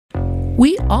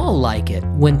We all like it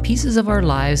when pieces of our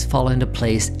lives fall into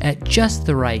place at just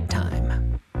the right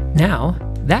time. Now,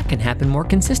 that can happen more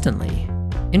consistently.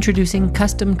 Introducing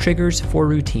Custom Triggers for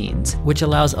Routines, which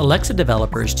allows Alexa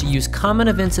developers to use common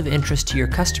events of interest to your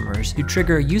customers to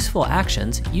trigger useful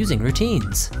actions using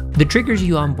routines. The triggers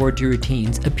you onboard to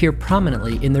routines appear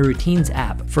prominently in the Routines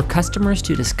app for customers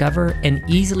to discover and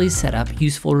easily set up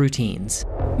useful routines.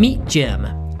 Meet Jim.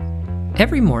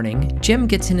 Every morning, Jim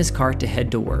gets in his car to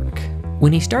head to work.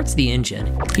 When he starts the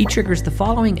engine, he triggers the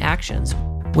following actions,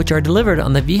 which are delivered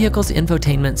on the vehicle's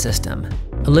infotainment system,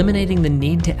 eliminating the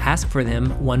need to ask for them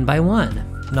one by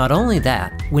one. Not only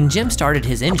that, when Jim started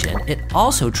his engine, it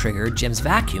also triggered Jim's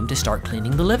vacuum to start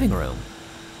cleaning the living room.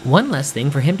 One less thing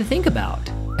for him to think about.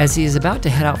 As he is about to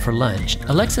head out for lunch,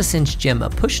 Alexa sends Jim a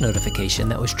push notification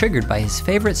that was triggered by his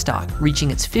favorite stock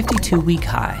reaching its 52-week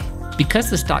high.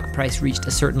 Because the stock price reached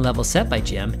a certain level set by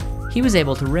Jim, he was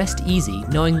able to rest easy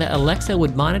knowing that Alexa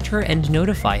would monitor and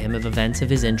notify him of events of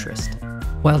his interest.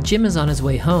 While Jim is on his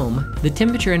way home, the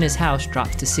temperature in his house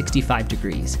drops to 65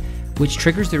 degrees, which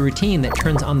triggers the routine that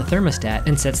turns on the thermostat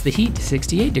and sets the heat to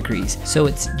 68 degrees, so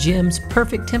it's Jim's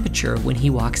perfect temperature when he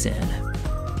walks in.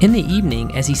 In the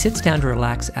evening, as he sits down to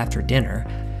relax after dinner,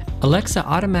 Alexa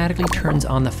automatically turns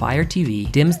on the Fire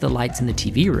TV, dims the lights in the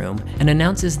TV room, and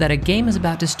announces that a game is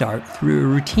about to start through a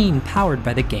routine powered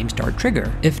by the Game Start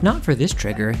trigger. If not for this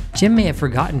trigger, Jim may have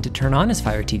forgotten to turn on his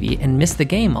Fire TV and miss the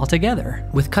game altogether.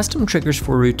 With custom triggers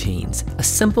for routines, a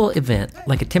simple event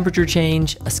like a temperature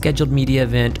change, a scheduled media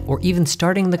event, or even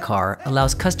starting the car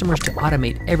allows customers to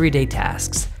automate everyday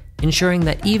tasks, ensuring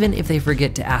that even if they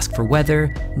forget to ask for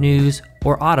weather, news,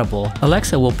 or Audible,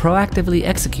 Alexa will proactively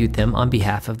execute them on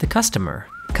behalf of the customer.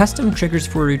 Custom Triggers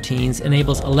for Routines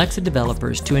enables Alexa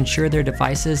developers to ensure their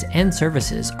devices and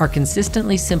services are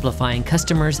consistently simplifying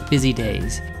customers' busy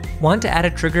days. Want to add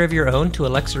a trigger of your own to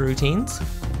Alexa routines?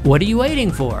 What are you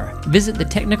waiting for? Visit the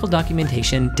technical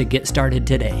documentation to get started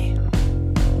today.